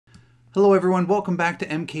Hello everyone, welcome back to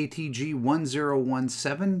MKTG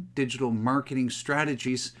 1017, Digital Marketing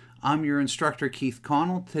Strategies. I'm your instructor Keith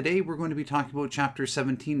Connell. Today we're going to be talking about Chapter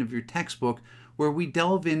 17 of your textbook, where we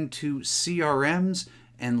delve into CRMs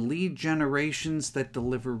and lead generations that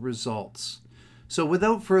deliver results. So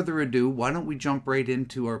without further ado, why don't we jump right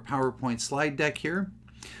into our PowerPoint slide deck here.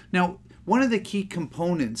 Now, one of the key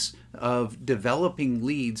components of developing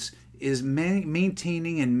leads is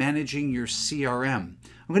maintaining and managing your CRM.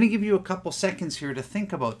 I'm going to give you a couple seconds here to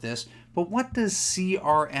think about this, but what does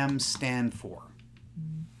CRM stand for?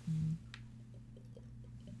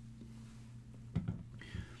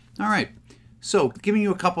 All right, so giving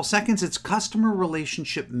you a couple seconds, it's customer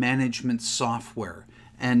relationship management software.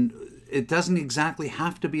 And it doesn't exactly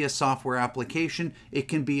have to be a software application. It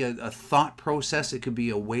can be a thought process. It could be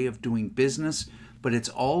a way of doing business, but it's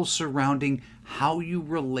all surrounding how you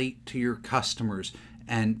relate to your customers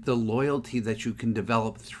and the loyalty that you can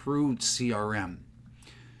develop through CRM.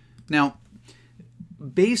 Now,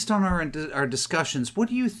 based on our discussions, what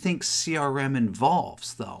do you think CRM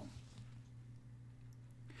involves, though?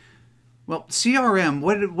 Well, CRM,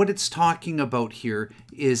 what it's talking about here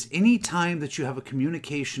is any time that you have a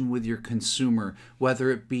communication with your consumer, whether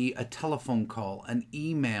it be a telephone call, an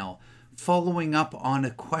email, following up on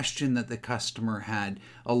a question that the customer had.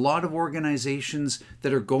 A lot of organizations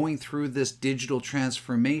that are going through this digital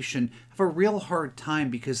transformation have a real hard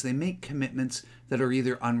time because they make commitments that are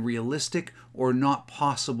either unrealistic or not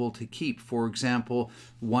possible to keep. For example,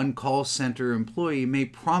 one call center employee may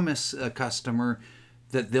promise a customer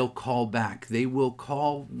that they'll call back. They will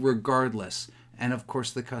call regardless. And of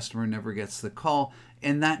course, the customer never gets the call,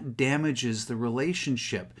 and that damages the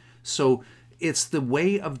relationship. So it's the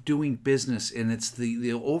way of doing business, and it's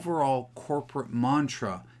the overall corporate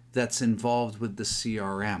mantra that's involved with the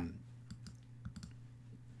CRM.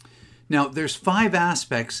 Now, there's 5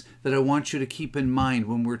 aspects that I want you to keep in mind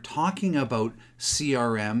when we're talking about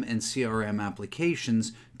CRM and CRM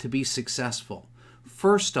applications to be successful.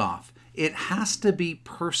 First off, it has to be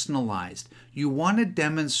personalized. You want to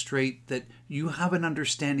demonstrate that you have an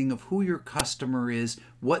understanding of who your customer is,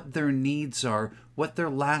 what their needs are, what their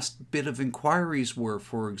last bit of inquiries were,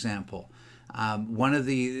 for example. One of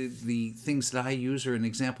the things that I use, or an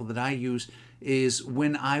example that I use, is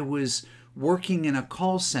when I was working in a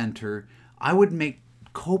call center, I would make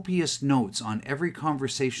copious notes on every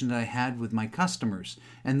conversation that I had with my customers.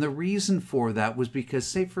 And the reason for that was because,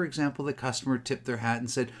 say for example, the customer tipped their hat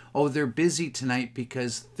and said, oh, they're busy tonight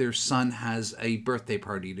because their son has a birthday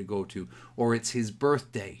party to go to, or it's his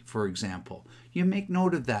birthday, for example. You make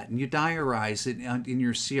note of that and you diarize it in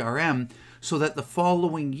your CRM so that the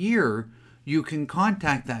following year you can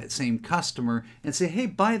contact that same customer and say, hey,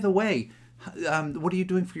 by the way, what are you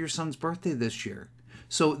doing for your son's birthday this year?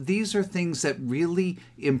 So these are things that really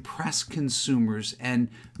impress consumers and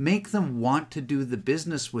make them want to do the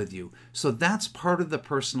business with you. So that's part of the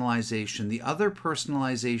personalization. The other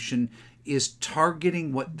personalization is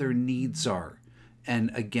targeting what their needs are.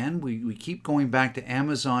 And again, we keep going back to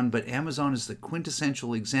Amazon, but Amazon is the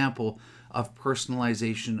quintessential example of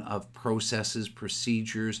personalization of processes,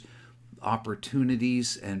 procedures,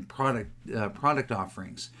 opportunities, and product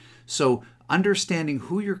offerings. So understanding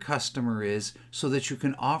who your customer is so that you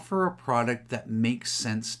can offer a product that makes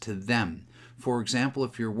sense to them. For example,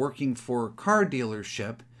 if you're working for a car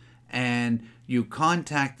dealership and you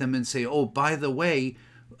contact them and say, oh, by the way,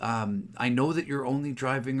 I know that you're only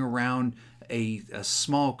driving around a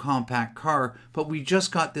small compact car, but we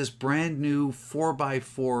just got this brand new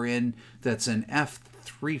 4x4 in that's an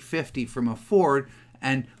F350 from a Ford,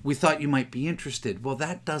 and we thought you might be interested. Well,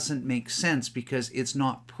 that doesn't make sense because it's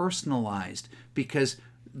not personalized, because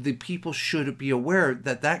the people should be aware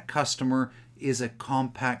that that customer is a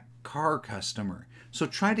compact car customer. So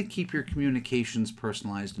try to keep your communications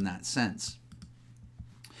personalized in that sense.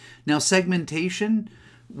 Now, segmentation,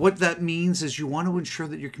 what that means is you want to ensure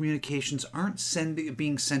that your communications aren't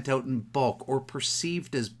being sent out in bulk or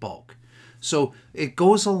perceived as bulk. So it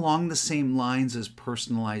goes along the same lines as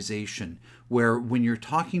personalization, where when you're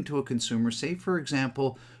talking to a consumer, say for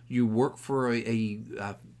example, you work for a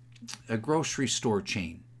grocery store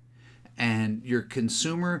chain and your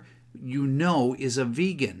consumer, you know, is a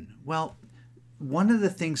vegan. Well, one of the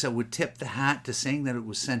things that would tip the hat to saying that it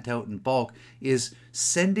was sent out in bulk is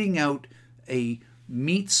sending out a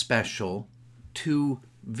meat special to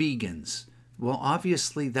vegans. Well,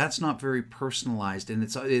 obviously that's not very personalized, and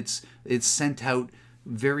it's sent out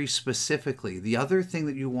very specifically. The other thing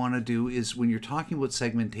that you want to do is when you're talking about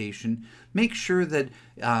segmentation, make sure that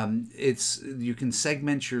you can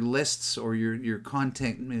segment your lists or your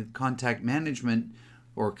contact management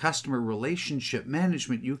or customer relationship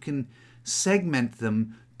management, you can segment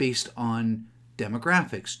them based on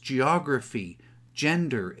demographics, geography,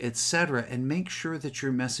 gender, etc., and make sure that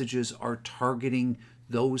your messages are targeting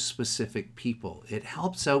those specific people. It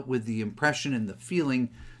helps out with the impression and the feeling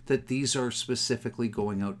that these are specifically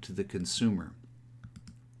going out to the consumer.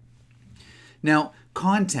 Now,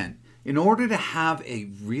 content. In order to have a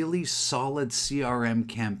really solid CRM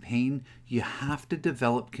campaign, you have to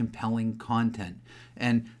develop compelling content.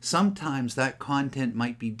 And sometimes that content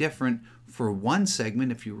might be different for one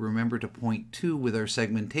segment, if you remember to point 2 with our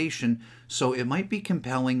segmentation. So it might be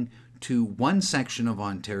compelling to one section of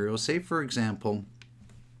Ontario. Say, for example,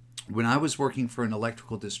 when I was working for an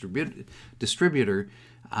electrical distributor,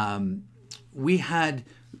 we had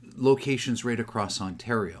locations right across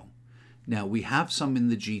Ontario. Now, we have some in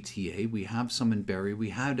the GTA, we have some in Barrie,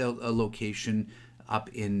 we had a location up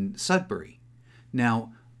in Sudbury.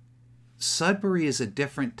 Now, Sudbury is a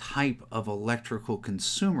different type of electrical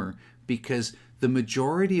consumer because the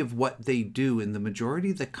majority of what they do and the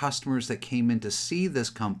majority of the customers that came in to see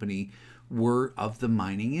this company were of the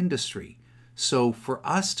mining industry. So for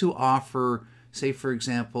us to offer, say, for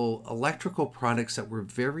example, electrical products that were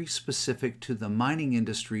very specific to the mining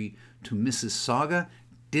industry to Mississauga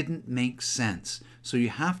didn't make sense. So you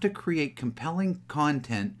have to create compelling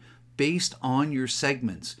content based on your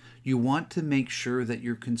segments. You want to make sure that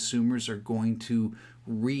your consumers are going to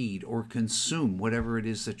read or consume whatever it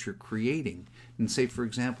is that you're creating. And say, for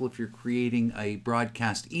example, if you're creating a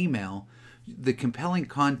broadcast email, the compelling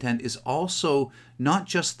content is also not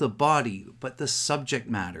just the body, but the subject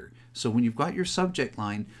matter. So when you've got your subject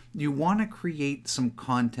line, you want to create some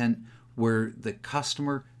content where the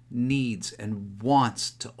customer needs and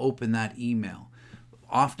wants to open that email.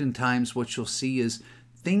 Oftentimes what you'll see is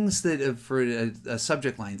things that, for a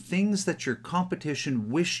subject line, things that your competition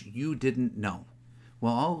wish you didn't know.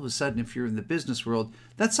 Well, all of a sudden, if you're in the business world,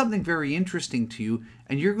 that's something very interesting to you,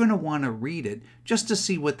 and you're going to want to read it just to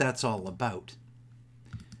see what that's all about.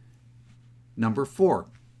 Number 4,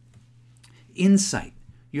 insight.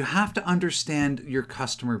 You have to understand your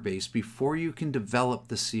customer base before you can develop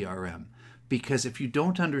the CRM. Because if you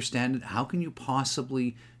don't understand it, how can you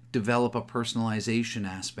possibly develop a personalization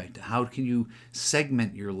aspect? How can you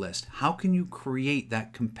segment your list? How can you create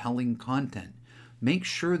that compelling content? Make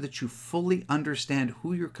sure that you fully understand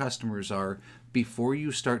who your customers are before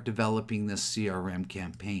you start developing this CRM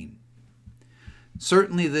campaign.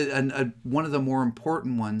 Certainly, one of the more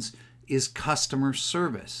important ones is customer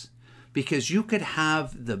service. Because you could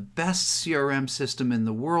have the best CRM system in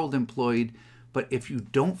the world employed, but if you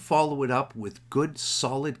don't follow it up with good,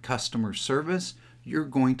 solid customer service, you're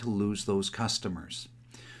going to lose those customers.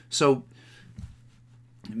 So,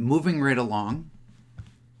 moving right along,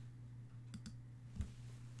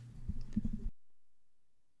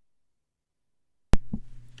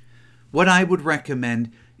 what I would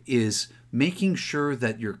recommend is making sure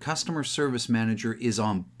that your customer service manager is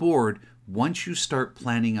on board once you start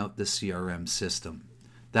planning out the CRM system.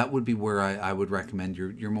 That would be where I would recommend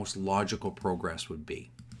your most logical progress would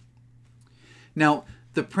be. Now,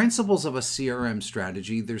 the principles of a CRM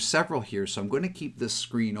strategy, there's several here, so I'm going to keep this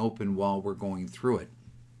screen open while we're going through it.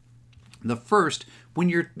 The first, when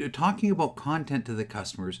you're talking about content to the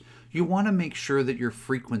customers, you want to make sure that your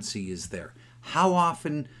frequency is there. How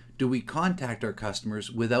often do we contact our customers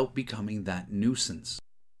without becoming that nuisance?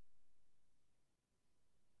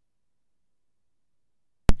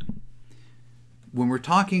 When we're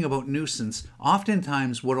talking about nuisance,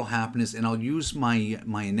 oftentimes what will happen is, and I'll use my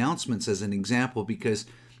announcements as an example because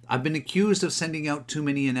I've been accused of sending out too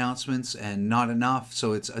many announcements and not enough,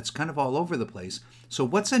 so it's kind of all over the place. So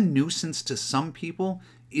what's a nuisance to some people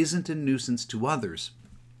isn't a nuisance to others.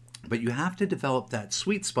 But you have to develop that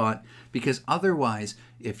sweet spot because otherwise,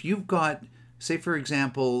 if you've got, say for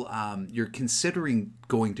example, you're considering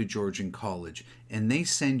going to Georgian College and they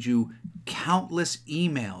send you countless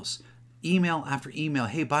emails, email after email,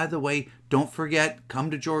 hey, by the way, don't forget,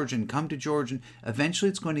 come to Georgian, come to Georgian. Eventually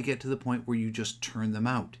it's going to get to the point where you just turn them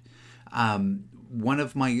out. One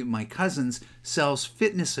of my cousins sells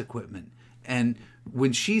fitness equipment, and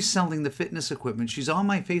when she's selling the fitness equipment, she's on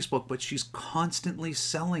my Facebook, but she's constantly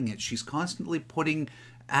selling it. She's constantly putting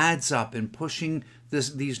ads up and pushing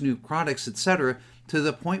these new products, etc., to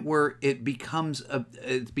the point where it becomes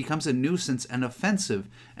a nuisance and offensive.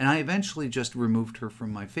 And I eventually just removed her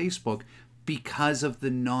from my Facebook because of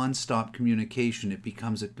the nonstop communication. It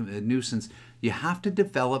becomes a nuisance. You have to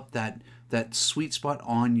develop that sweet spot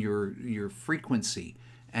on your frequency.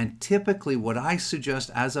 And typically what I suggest,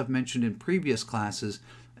 as I've mentioned in previous classes,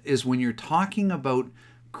 is when you're talking about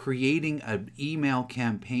creating an email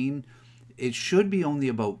campaign, it should be only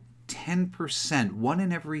about 10%, 1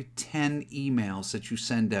 in every 10 emails that you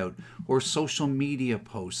send out or social media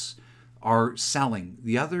posts are selling.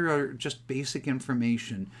 The other are just basic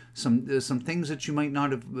information, some things that you might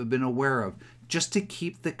not have been aware of, just to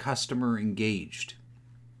keep the customer engaged.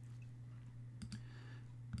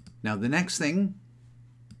 Now, the next thing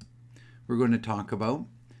we're going to talk about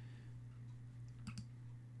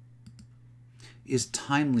is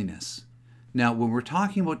timeliness. Now, when we're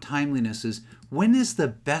talking about timeliness, is when is the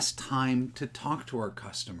best time to talk to our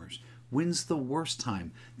customers? When's the worst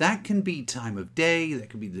time? That can be time of day, that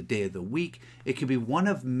could be the day of the week, it can be one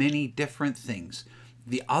of many different things.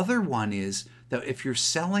 The other one is that if you're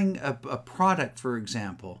selling a product, for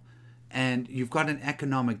example, and you've got an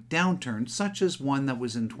economic downturn, such as one that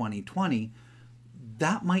was in 2020,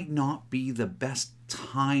 that might not be the best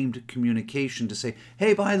timed communication to say,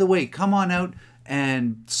 hey, by the way, come on out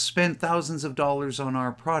and spend thousands of dollars on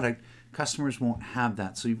our product. Customers won't have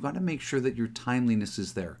that. So you've got to make sure that your timeliness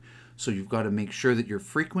is there. So you've got to make sure that your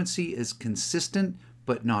frequency is consistent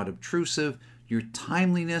but not obtrusive. Your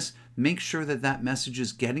timeliness, make sure that that message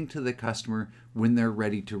is getting to the customer when they're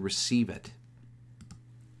ready to receive it.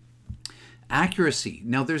 Accuracy.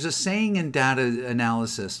 Now, there's a saying in data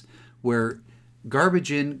analysis where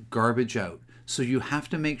garbage in, garbage out. So you have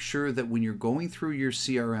to make sure that when you're going through your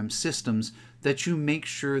CRM systems, that you make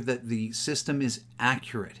sure that the system is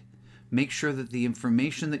accurate. Make sure that the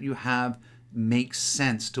information that you have makes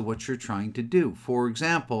sense to what you're trying to do. For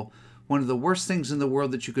example, one of the worst things in the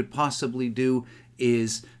world that you could possibly do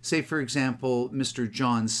is, say, for example, Mr.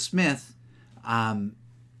 John Smith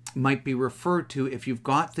might be referred to, if you've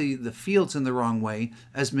got the fields in the wrong way,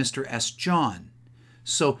 as Mr. S. John.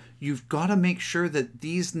 So you've got to make sure that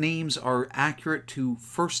these names are accurate to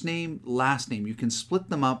first name, last name. You can split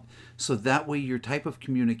them up so that way your type of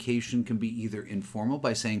communication can be either informal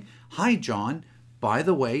by saying, hi, John, by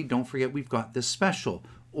the way, don't forget we've got this special.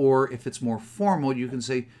 Or if it's more formal, you can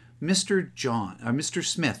say, Mr. John, or Mr.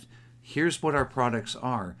 Smith, here's what our products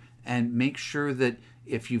are. And make sure that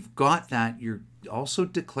if you've got that, you're also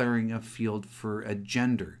declaring a field for a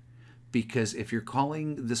gender. Because if you're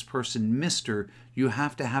calling this person Mr., you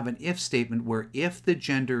have to have an if statement where if the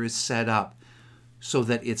gender is set up so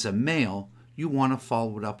that it's a male, you want to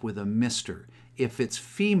follow it up with a Mr. If it's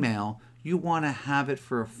female, you want to have it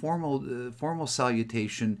for a formal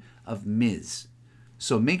salutation of Ms.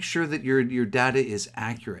 So make sure that your data is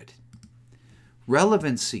accurate.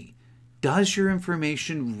 Relevancy. Does your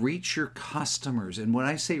information reach your customers? And when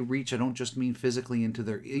I say reach, I don't just mean physically into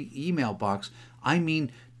their email box. I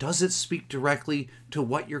mean, does it speak directly to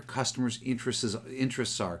what your customers'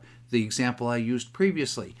 interests are? The example I used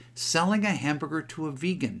previously, selling a hamburger to a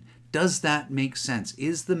vegan. Does that make sense?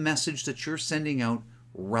 Is the message that you're sending out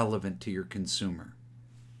relevant to your consumer?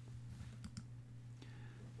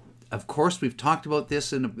 Of course, we've talked about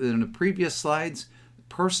this in the previous slides.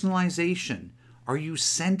 Personalization. Are you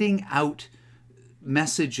sending out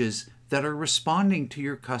messages that are responding to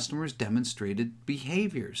your customers' demonstrated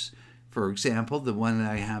behaviors? For example, the one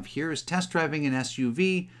that I have here is test driving an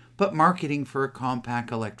SUV, but marketing for a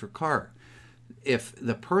compact electric car. If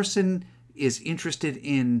the person is interested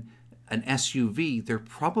in an SUV, they're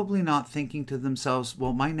probably not thinking to themselves,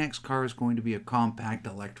 well, my next car is going to be a compact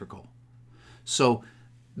electrical. So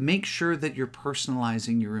make sure that you're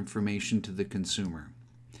personalizing your information to the consumer.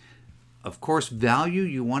 Of course, value,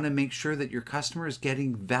 you want to make sure that your customer is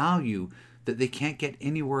getting value that they can't get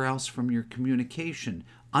anywhere else from your communication.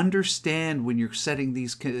 Understand when you're setting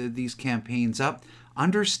these campaigns up,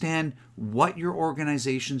 understand what your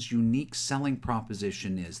organization's unique selling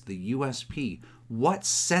proposition is, the USP. What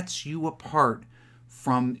sets you apart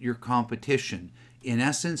from your competition? In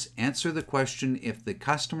essence, answer the question, if the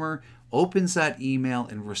customer opens that email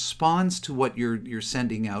and responds to what you're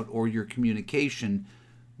sending out or your communication,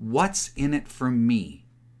 what's in it for me?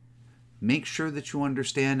 Make sure that you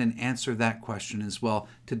understand and answer that question as well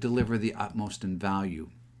to deliver the utmost in value.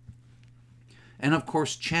 And of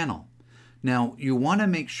course, channel. Now, you want to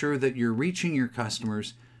make sure that you're reaching your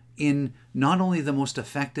customers in not only the most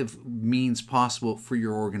effective means possible for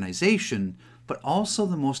your organization, but also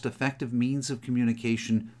the most effective means of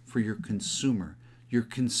communication for your consumer. Your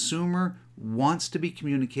consumer wants to be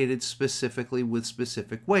communicated specifically with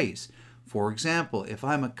specific ways. For example, if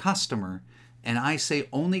I'm a customer and I say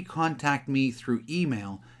only contact me through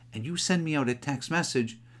email and you send me out a text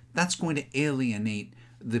message, that's going to alienate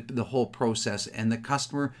the whole process and the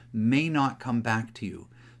customer may not come back to you.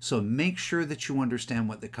 So make sure that you understand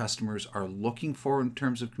what the customers are looking for in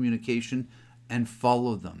terms of communication and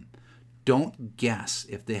follow them. Don't guess.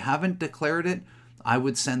 If they haven't declared it, I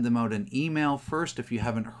would send them out an email first. If you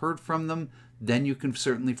haven't heard from them, then you can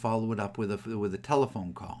certainly follow it up with a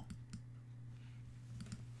telephone call.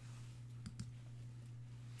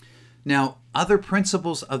 Now, other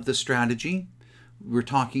principles of the strategy, we're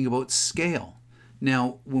talking about scale.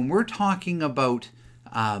 Now, when we're talking about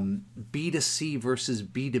B2C versus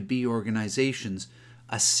B2B organizations,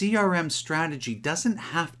 a CRM strategy doesn't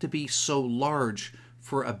have to be so large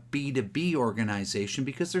for a B2B organization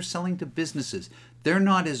because they're selling to businesses. They're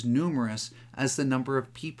not as numerous as the number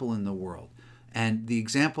of people in the world. And the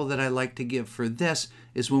example that I like to give for this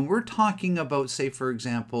is when we're talking about, say, for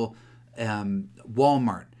example,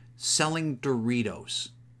 Walmart selling Doritos.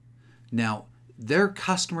 Now, their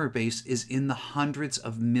customer base is in the hundreds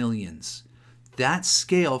of millions. That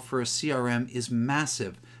scale for a CRM is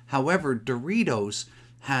massive. However, Doritos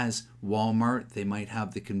has Walmart, they might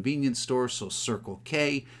have the convenience store, so Circle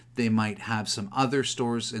K, they might have some other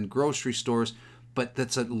stores and grocery stores, but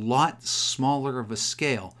that's a lot smaller of a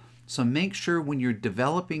scale. So make sure when you're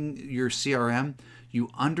developing your CRM, you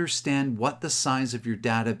understand what the size of your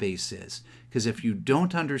database is. Because if you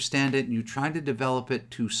don't understand it and you try to develop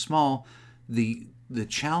it too small, the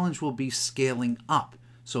challenge will be scaling up.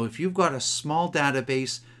 So if you've got a small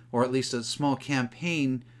database, or at least a small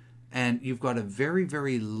campaign, and you've got a very,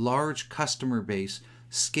 very large customer base,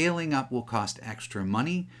 scaling up will cost extra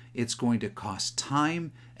money, it's going to cost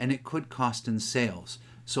time, and it could cost in sales.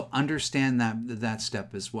 So understand that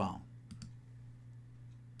step as well.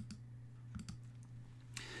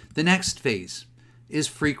 The next phase is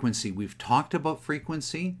frequency. We've talked about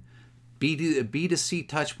frequency. B2C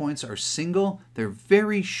touchpoints are single, they're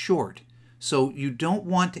very short. So you don't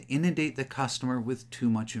want to inundate the customer with too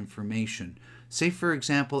much information. Say, for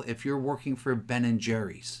example, if you're working for Ben &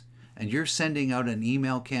 Jerry's and you're sending out an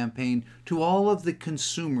email campaign to all of the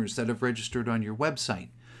consumers that have registered on your website,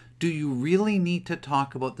 do you really need to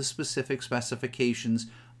talk about the specific specifications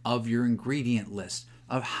of your ingredient list,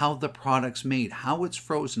 of how the product's made, how it's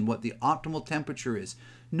frozen, what the optimal temperature is?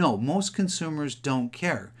 No, most consumers don't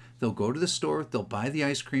care. They'll go to the store, they'll buy the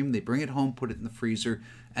ice cream, they bring it home, put it in the freezer,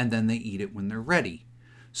 and then they eat it when they're ready.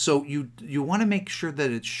 So you want to make sure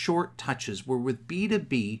that it's short touches, where with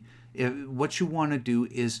B2B, what you want to do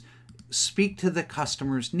is speak to the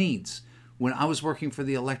customer's needs. When I was working for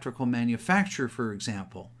the electrical manufacturer, for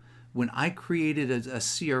example, when I created a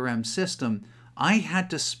CRM system, I had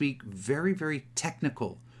to speak very, very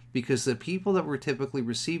technical, because the people that were typically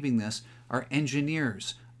receiving this are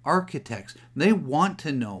engineers, architects. They want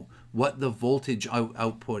to know what the voltage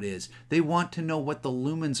output is. They want to know what the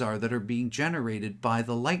lumens are that are being generated by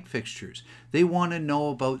the light fixtures. They want to know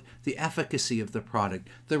about the efficacy of the product,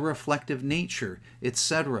 the reflective nature,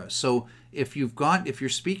 etc. So if you're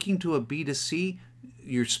speaking to a B2C,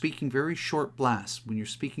 you're speaking very short blasts. When you're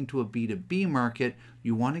speaking to a B2B market,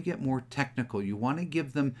 you want to get more technical. You want to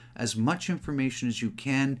give them as much information as you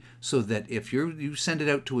can, so that if you send it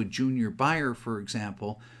out to a junior buyer, for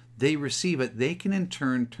example, they receive it, they can in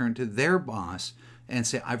turn turn to their boss and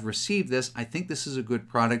say, I've received this, I think this is a good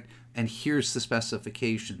product, and here's the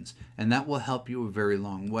specifications. And that will help you a very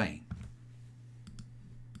long way.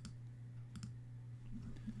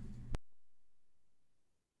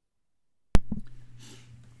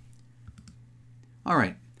 All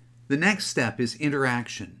right, the next step is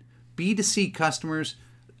interaction. B2C customers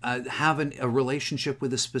have a relationship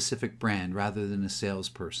with a specific brand rather than a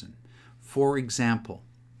salesperson. For example,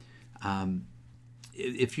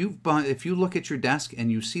 if you look at your desk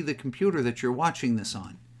and you see the computer that you're watching this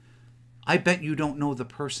on, I bet you don't know the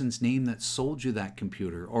person's name that sold you that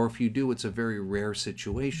computer, or if you do, it's a very rare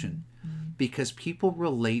situation, because people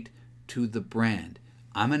relate to the brand.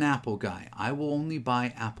 I'm an Apple guy. I will only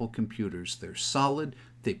buy Apple computers. They're solid.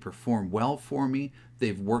 They perform well for me.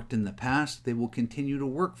 They've worked in the past. They will continue to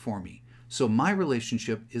work for me. So my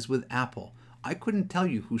relationship is with Apple. I couldn't tell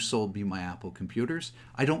you who sold me my Apple computers.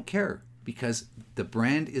 I don't care, because the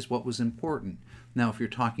brand is what was important. Now, if you're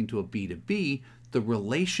talking to a B2B, the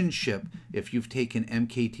relationship, if you've taken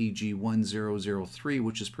MKTG 1003,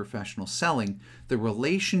 which is professional selling, the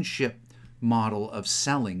relationship model of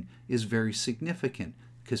selling is very significant,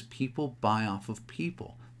 because people buy off of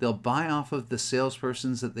people. They'll buy off of the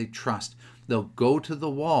salespersons that they trust. They'll go to the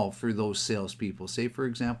wall for those salespeople. Say, for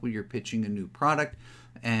example, you're pitching a new product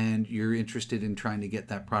and you're interested in trying to get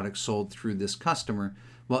that product sold through this customer.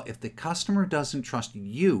 Well, if the customer doesn't trust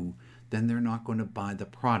you, then they're not going to buy the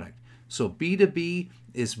product. So B2B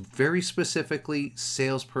is very specifically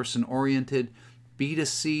salesperson oriented.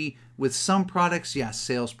 B2C, with some products, yes,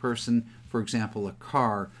 salesperson, for example, a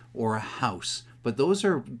car or a house. But those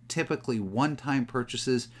are typically one-time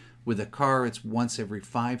purchases. With a car, it's once every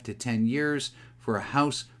 5 to 10 years. For a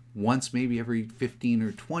house, once maybe every 15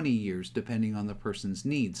 or 20 years, depending on the person's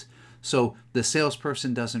needs. So the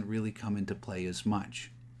salesperson doesn't really come into play as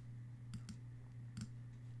much.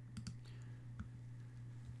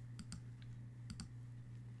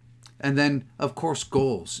 And then, of course,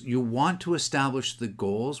 goals. You want to establish the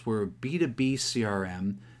goals, where a B2B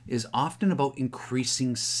CRM is often about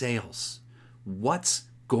increasing sales. What's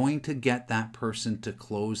going to get that person to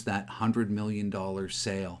close that $100 million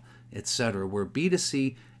sale, etc. Where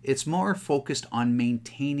B2C, it's more focused on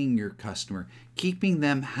maintaining your customer, keeping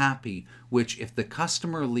them happy, which if the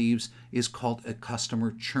customer leaves is called a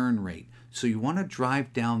customer churn rate. So you want to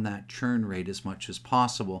drive down that churn rate as much as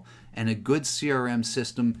possible. And a good CRM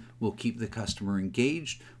system will keep the customer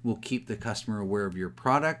engaged, will keep the customer aware of your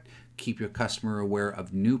product, keep your customer aware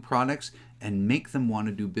of new products, and make them want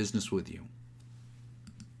to do business with you.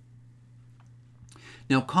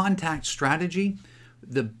 Now, contact strategy.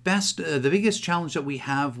 The biggest challenge that we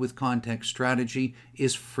have with contact strategy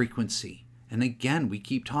is frequency. And again, we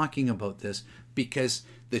keep talking about this because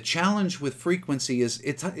the challenge with frequency is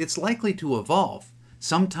it's likely to evolve.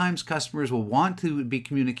 Sometimes customers will want to be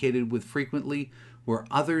communicated with frequently, where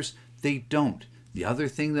others, they don't. The other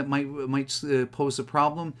thing that might pose a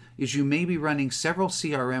problem is you may be running several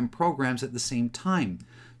CRM programs at the same time.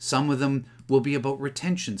 Some of them will be about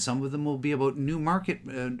retention. Some of them will be about new market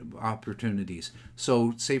opportunities.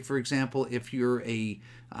 So say, for example, if you're a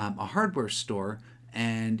hardware store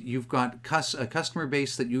and you've got a customer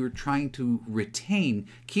base that you're trying to retain,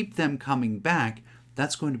 keep them coming back,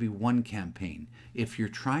 that's going to be one campaign. If you're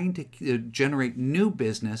trying to generate new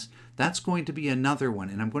business, that's going to be another one.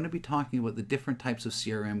 And I'm going to be talking about the different types of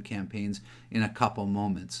CRM campaigns in a couple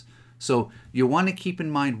moments. So you want to keep in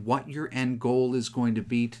mind what your end goal is going to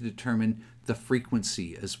be to determine the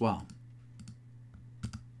frequency as well.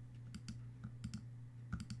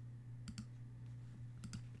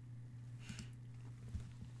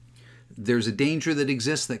 There's a danger that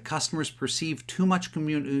exists that customers perceive too much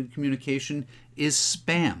communication is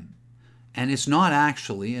spam. And it's not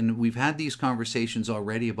actually, and we've had these conversations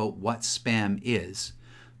already about what spam is,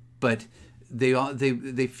 but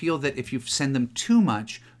they feel that if you send them too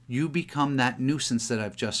much, you become that nuisance that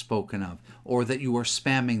I've just spoken of, or that you are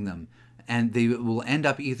spamming them, and they will end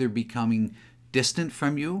up either becoming distant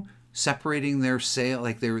from you, separating their sale,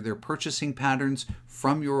 like their purchasing patterns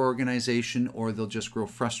from your organization, or they'll just grow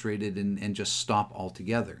frustrated and just stop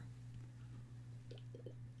altogether.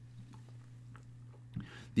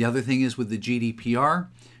 The other thing is with the GDPR,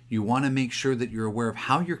 you want to make sure that you're aware of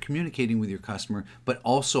how you're communicating with your customer, but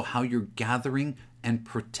also how you're gathering and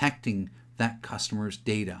protecting that customer's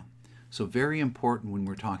data. So very important when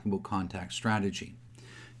we're talking about contact strategy.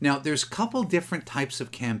 Now, there's a couple different types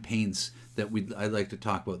of campaigns that I'd like to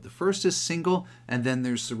talk about. The first is single, and then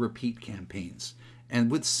there's the repeat campaigns. And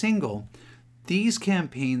with single, these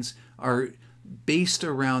campaigns are based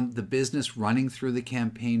around the business running through the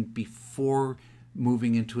campaign before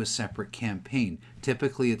moving into a separate campaign.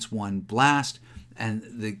 Typically, it's one blast, and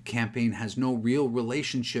the campaign has no real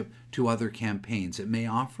relationship to other campaigns. It may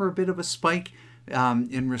offer a bit of a spike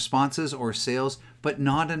in responses or sales, but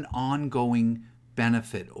not an ongoing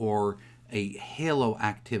benefit or a halo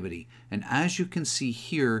activity. And as you can see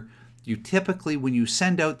here, you typically, when you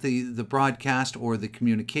send out the broadcast or the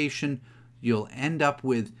communication, you'll end up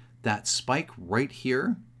with that spike right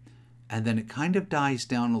here, and then it kind of dies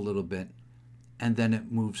down a little bit, and then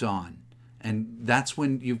it moves on. And that's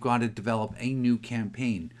when you've got to develop a new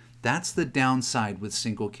campaign. That's the downside with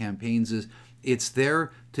single campaigns, is it's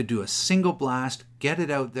there to do a single blast, get it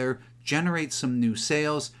out there, generate some new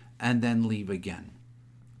sales, and then leave again.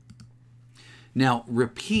 Now,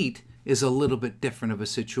 repeat is a little bit different of a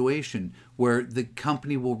situation, where the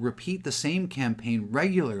company will repeat the same campaign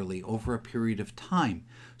regularly over a period of time.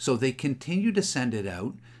 So they continue to send it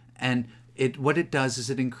out, and what it does is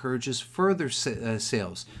it encourages further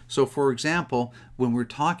sales. So for example, when we're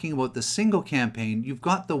talking about the single campaign, you've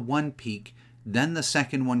got the one peak, then the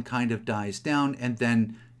second one kind of dies down, and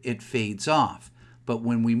then it fades off. But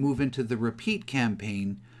when we move into the repeat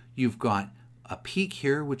campaign, you've got a peak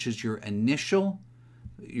here, which is your initial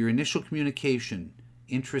communication.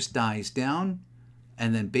 Interest dies down,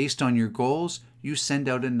 and then based on your goals, you send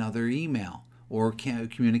out another email or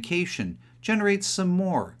communication, generates some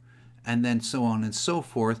more, and then so on and so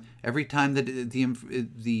forth. Every time that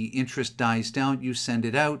the interest dies down, you send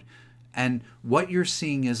it out. And what you're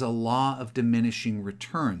seeing is a law of diminishing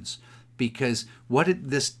returns, because what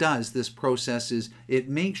this process is, it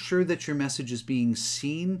makes sure that your message is being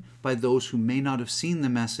seen by those who may not have seen the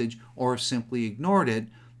message or simply ignored it.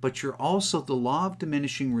 But the law of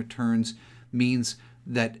diminishing returns means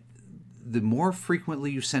that the more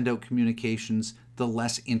frequently you send out communications, the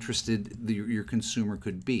less interested your consumer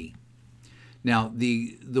could be. Now,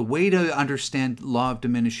 the way to understand law of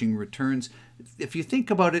diminishing returns, if you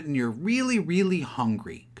think about it and you're really, really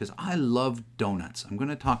hungry, because I love donuts. I'm going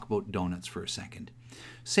to talk about donuts for a second.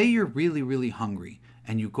 Say you're really, really hungry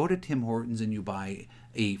and you go to Tim Hortons and you buy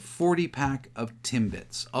a 40-pack of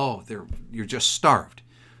Timbits. Oh, you're just starved.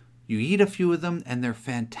 You eat a few of them and they're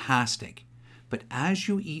fantastic. But as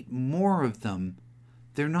you eat more of them,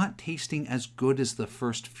 they're not tasting as good as the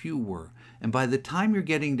first few were. And by the time you're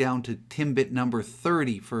getting down to Timbit number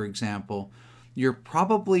 30, for example, you're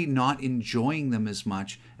probably not enjoying them as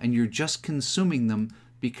much and you're just consuming them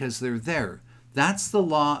because they're there. That's the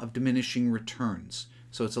law of diminishing returns.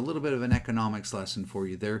 So it's a little bit of an economics lesson for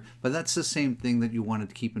you there, but that's the same thing that you wanted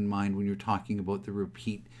to keep in mind when you're talking about the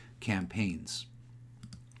repeat campaigns.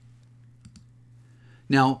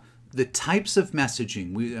 Now, the types of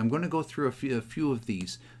messaging, I'm going to go through a few of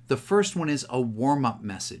these. The first one is a warm-up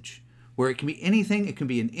message, where it can be anything. It can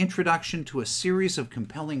be an introduction to a series of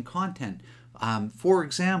compelling content. For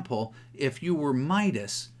example, if you were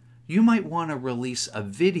Midas, you might want to release a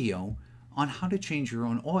video on how to change your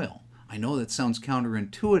own oil. I know that sounds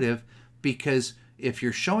counterintuitive, because if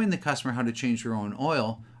you're showing the customer how to change their own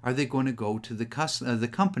oil, are they going to go to the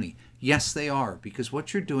company? Yes, they are, because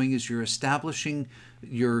what you're doing is you're establishing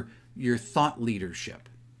your thought leadership.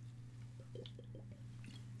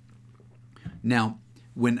 Now,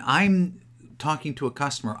 when I'm talking to a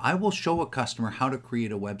customer, I will show a customer how to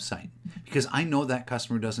create a website, because I know that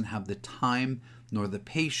customer doesn't have the time nor the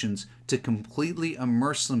patience to completely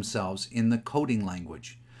immerse themselves in the coding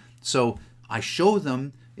language. So I show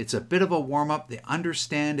them, it's a bit of a warm-up, they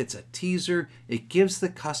understand, it's a teaser, it gives the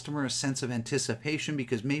customer a sense of anticipation,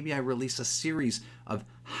 because maybe I release a series of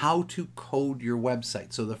how to code your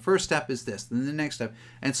website. So the first step is this, then the next step,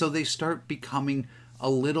 and so they start becoming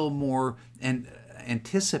a little more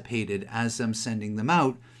anticipated as I'm sending them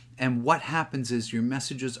out. And what happens is your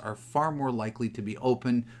messages are far more likely to be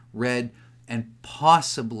open, read, and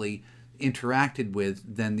possibly interacted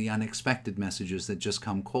with than the unexpected messages that just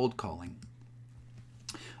come cold calling.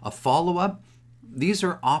 A follow-up, these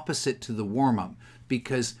are opposite to the warm-up,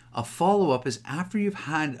 because a follow-up is after you've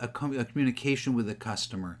had a communication with a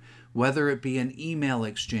customer, whether it be an email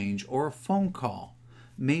exchange or a phone call.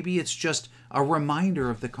 Maybe it's just a reminder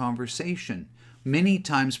of the conversation. Many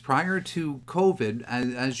times prior to COVID,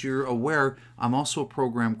 as you're aware, I'm also a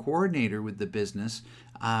program coordinator with the business.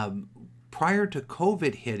 Prior to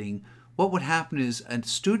COVID hitting, what would happen is a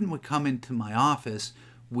student would come into my office,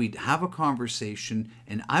 we'd have a conversation,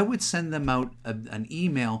 and I would send them out an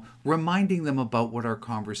email reminding them about what our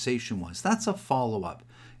conversation was. That's a follow-up.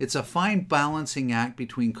 It's a fine balancing act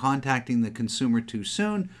between contacting the consumer too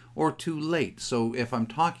soon or too late. So if I'm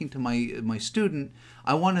talking to my student,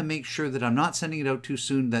 I want to make sure that I'm not sending it out too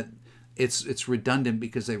soon, that it's redundant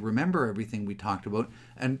because they remember everything we talked about,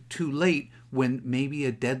 and too late when maybe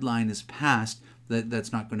a deadline is passed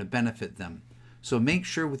that's not going to benefit them. So make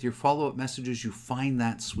sure with your follow-up messages you find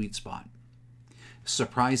that sweet spot.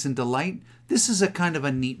 Surprise and delight. This is a kind of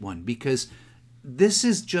a neat one, because this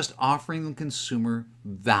is just offering the consumer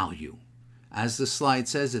value. As the slide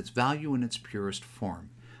says, it's value in its purest form.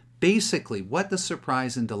 Basically, what the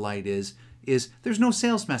surprise and delight is there's no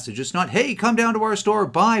sales message. It's not, hey, come down to our store,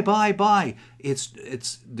 buy, buy, buy.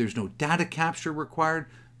 There's no data capture required.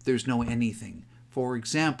 There's no anything. For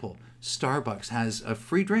example, Starbucks has a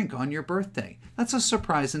free drink on your birthday. That's a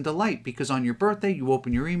surprise and delight, because on your birthday, you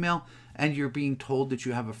open your email and you're being told that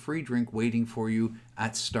you have a free drink waiting for you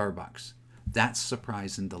at Starbucks. That's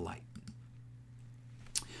surprise and delight.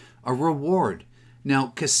 A reward. Now,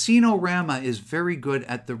 Casino-Rama is very good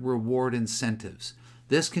at the reward incentives.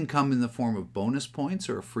 This can come in the form of bonus points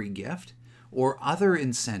or a free gift or other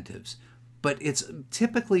incentives, but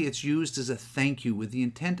typically it's used as a thank you with the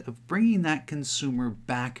intent of bringing that consumer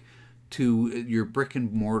back to your brick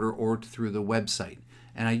and mortar or through the website.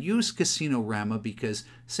 And I use Casino-Rama because,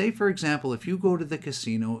 say for example, if you go to the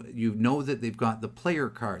casino, you know that they've got the player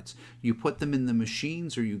cards. You put them in the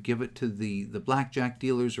machines, or you give it to the blackjack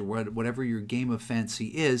dealers, or whatever your game of fancy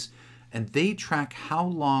is, and they track how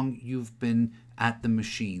long you've been at the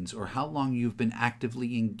machines or how long you've been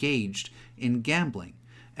actively engaged in gambling.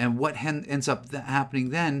 And what ends up happening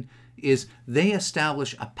then is they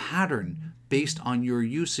establish a pattern based on your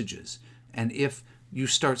usages. And if you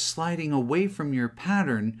start sliding away from your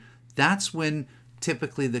pattern, that's when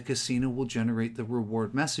typically the casino will generate the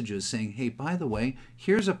reward messages saying, hey, by the way,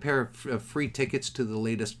 here's a pair of free tickets to the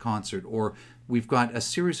latest concert, or we've got a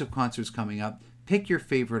series of concerts coming up, pick your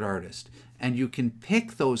favorite artist. And you can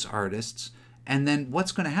pick those artists And then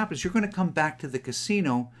what's going to happen is you're going to come back to the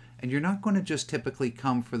casino, and you're not going to just typically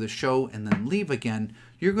come for the show and then leave again.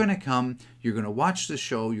 You're going to come, you're going to watch the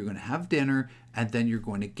show, you're going to have dinner, and then you're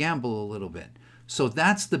going to gamble a little bit. So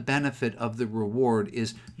that's the benefit of the reward,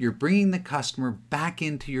 is you're bringing the customer back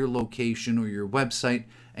into your location or your website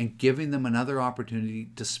and giving them another opportunity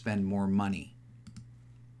to spend more money.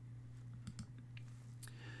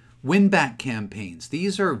 Win-back campaigns.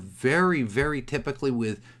 These are very, very typically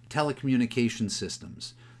with telecommunication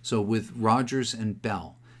systems. So with Rogers and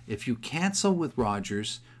Bell. If you cancel with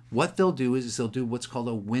Rogers, what they'll do is they'll do what's called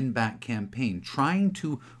a win-back campaign, trying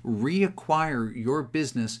to reacquire your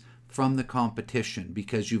business from the competition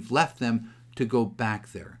because you've left them to go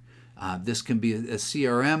back there. This can be a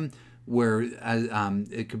CRM where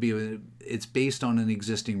it could be it's based on an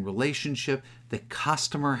existing relationship. The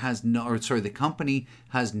customer has the company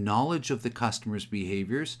has knowledge of the customer's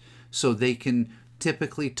behaviors, so they can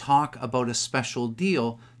typically talk about a special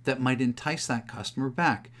deal that might entice that customer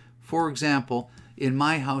back. For example, in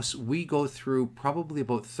my house, we go through probably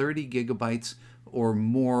about 30 gigabytes or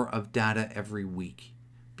more of data every week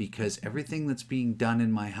because everything that's being done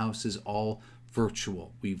in my house is all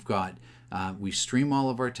virtual. We've got we stream all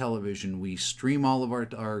of our television, we stream all of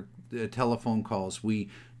our telephone calls,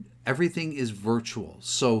 everything is virtual.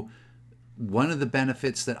 So one of the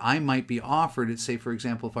benefits that I might be offered, say for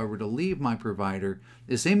example, if I were to leave my provider,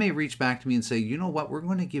 is they may reach back to me and say, you know what, we're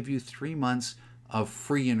going to give you 3 months of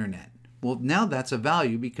free internet. Well, now that's a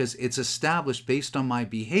value because it's established based on my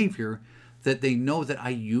behavior that they know that I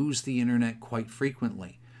use the internet quite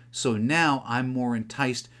frequently. So now I'm more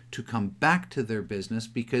enticed to come back to their business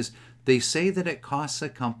because they say that it costs a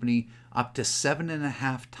company up to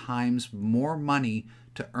 7.5 times more money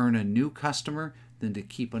to earn a new customer than to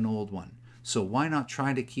keep an old one. So why not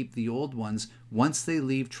try to keep the old ones? Once they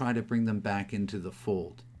leave, try to bring them back into the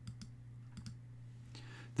fold.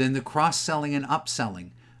 Then the cross-selling and upselling.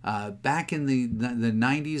 Back in the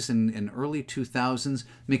 90s and early 2000s,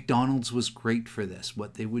 McDonald's was great for this.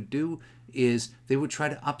 What they would do is they would try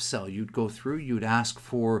to upsell. You'd go through, you'd ask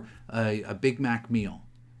for a Big Mac meal.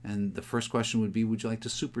 And the first question would be, would you like to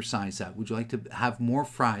supersize that? Would you like to have more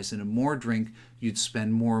fries and a more drink? You'd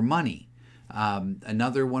spend more money.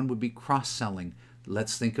 Another one would be cross-selling.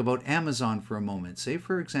 Let's think about Amazon for a moment. Say,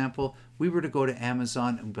 for example, we were to go to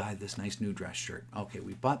Amazon and buy this nice new dress shirt. Okay,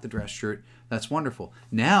 we bought the dress shirt. That's wonderful.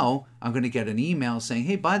 Now I'm going to get an email saying,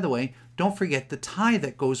 hey, by the way, don't forget the tie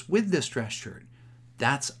that goes with this dress shirt.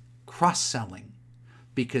 That's cross-selling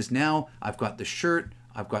because now I've got the shirt,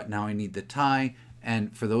 now I need the tie.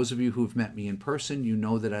 And for those of you who've met me in person, you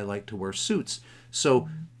know that I like to wear suits. So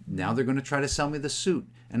now they're going to try to sell me the suit.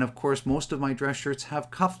 And of course, most of my dress shirts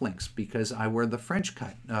have cufflinks because I wear the French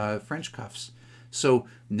cuffs. So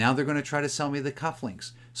now they're going to try to sell me the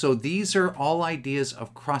cufflinks. So these are all ideas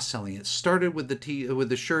of cross-selling. It started with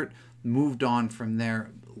the shirt, moved on from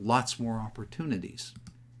there. Lots more opportunities.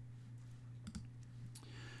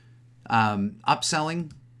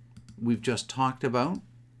 Upselling, we've just talked about.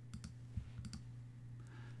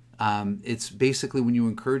 It's basically when you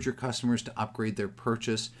encourage your customers to upgrade their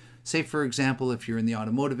purchase. Say, for example, if you're in the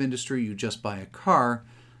automotive industry, you just buy a car,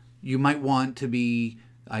 you might want to be,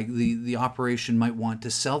 the operation might want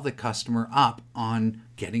to sell the customer up on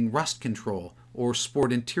getting rust control or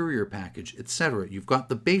sport interior package, etc. You've got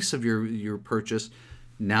the base of your purchase.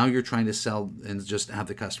 Now you're trying to sell and just have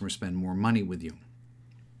the customer spend more money with you.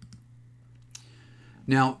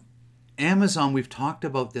 Now, Amazon, we've talked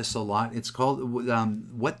about this a lot. It's called,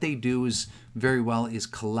 what they do is very well is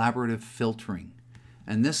collaborative filtering.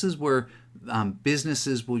 And this is where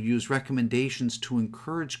businesses will use recommendations to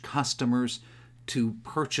encourage customers to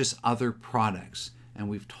purchase other products. And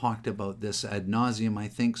we've talked about this ad nauseum, I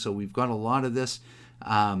think. So we've got a lot of this.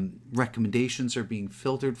 Recommendations are being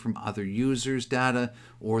filtered from other users' data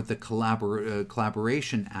or the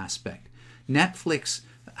collaboration aspect. Netflix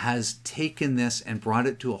has taken this and brought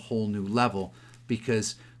it to a whole new level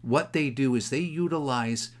because what they do is they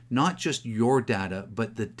utilize not just your data,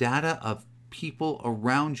 but the data of people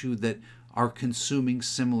around you that are consuming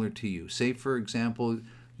similar to you. Say, for example,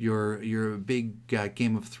 you're a big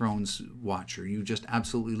Game of Thrones watcher. You just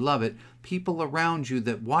absolutely love it. People around you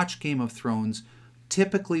that watch Game of Thrones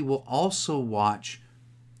typically will also watch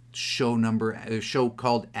a show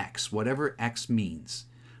called X, whatever X means.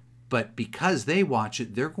 But because they watch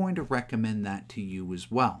it, they're going to recommend that to you as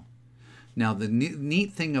well. Now, the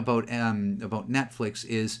neat thing about Netflix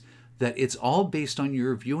is that it's all based on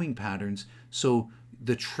your viewing patterns. So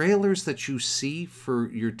the trailers that you see for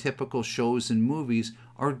your typical shows and movies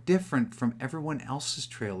are different from everyone else's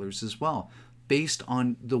trailers as well. based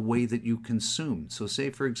on the way that you consume. So say,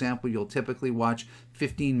 for example, you'll typically watch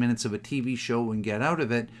 15 minutes of a TV show and get out of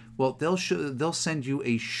it. Well, they'll send you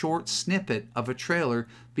a short snippet of a trailer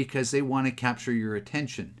because they want to capture your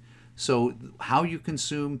attention. So how you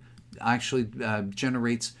consume actually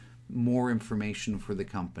generates more information for the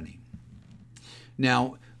company.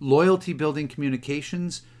 Now, loyalty building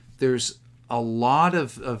communications, there's a lot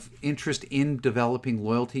of interest in developing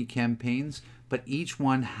loyalty campaigns, but each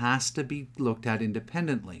one has to be looked at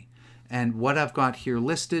independently. And what I've got here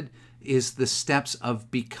listed is the steps of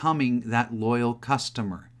becoming that loyal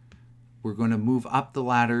customer. We're going to move up the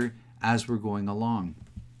ladder as we're going along.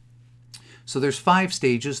 So there's 5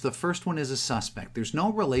 stages. The first one is a suspect. There's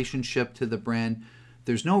no relationship to the brand.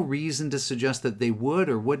 There's no reason to suggest that they would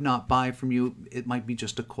or would not buy from you. It might be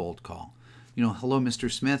just a cold call. You know, hello, Mr.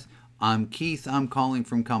 Smith. I'm Keith. I'm calling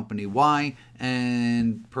from company Y,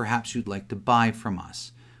 and perhaps you'd like to buy from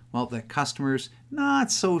us. Well, the customer's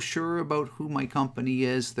not so sure about who my company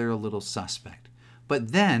is. They're a little suspect.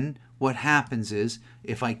 But then what happens is,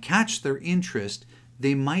 if I catch their interest,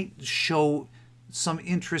 they might show some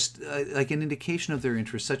interest, like an indication of their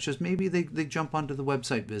interest, such as maybe they jump onto the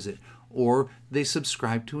website visit or they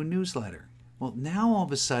subscribe to a newsletter. Well, now all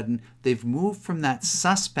of a sudden they've moved from that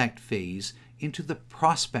suspect phase into the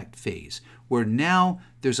prospect phase, where now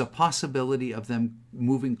there's a possibility of them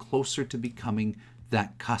moving closer to becoming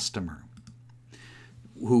that customer,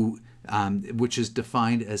 which is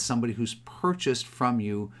defined as somebody who's purchased from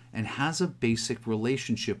you and has a basic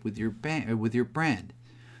relationship with your brand.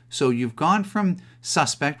 So you've gone from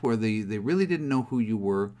suspect, where they really didn't know who you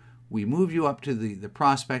were. We move you up to the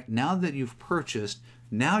prospect. Now that you've purchased,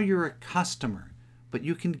 now you're a customer. But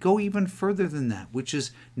you can go even further than that, which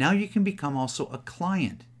is now you can become also a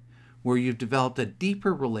client, where you've developed a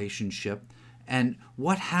deeper relationship. And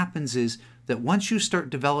what happens is that once you start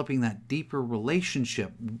developing that deeper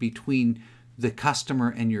relationship between the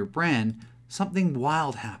customer and your brand, something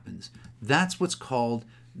wild happens. That's what's called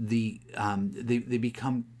they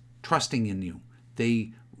become trusting in you.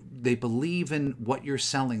 They believe in what you're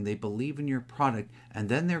selling. They believe in your product. And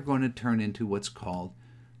then they're going to turn into what's called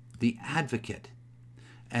the advocate.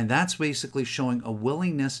 And that's basically showing a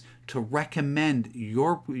willingness to recommend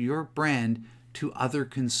your brand to other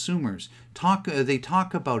consumers. They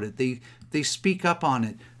talk about it. They speak up on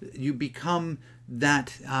it. You become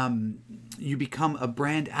that. You become a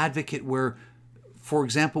brand advocate. Where, for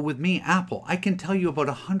example, with me, Apple, I can tell you about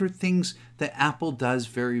 100 things that Apple does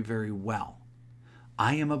very, very well.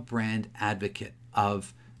 I am a brand advocate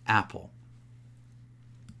of Apple.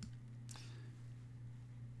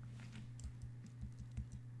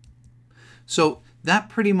 So that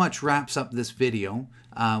pretty much wraps up this video.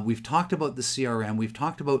 We've talked about the CRM. We've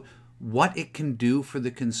talked about what it can do for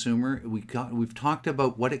the consumer. We've talked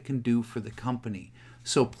about what it can do for the company.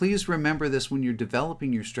 So please remember this when you're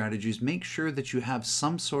developing your strategies. Make sure that you have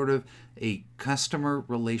some sort of a customer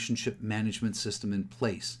relationship management system in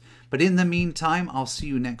place. But in the meantime, I'll see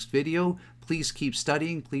you next video. Please keep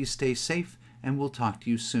studying. Please stay safe, and we'll talk to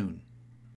you soon.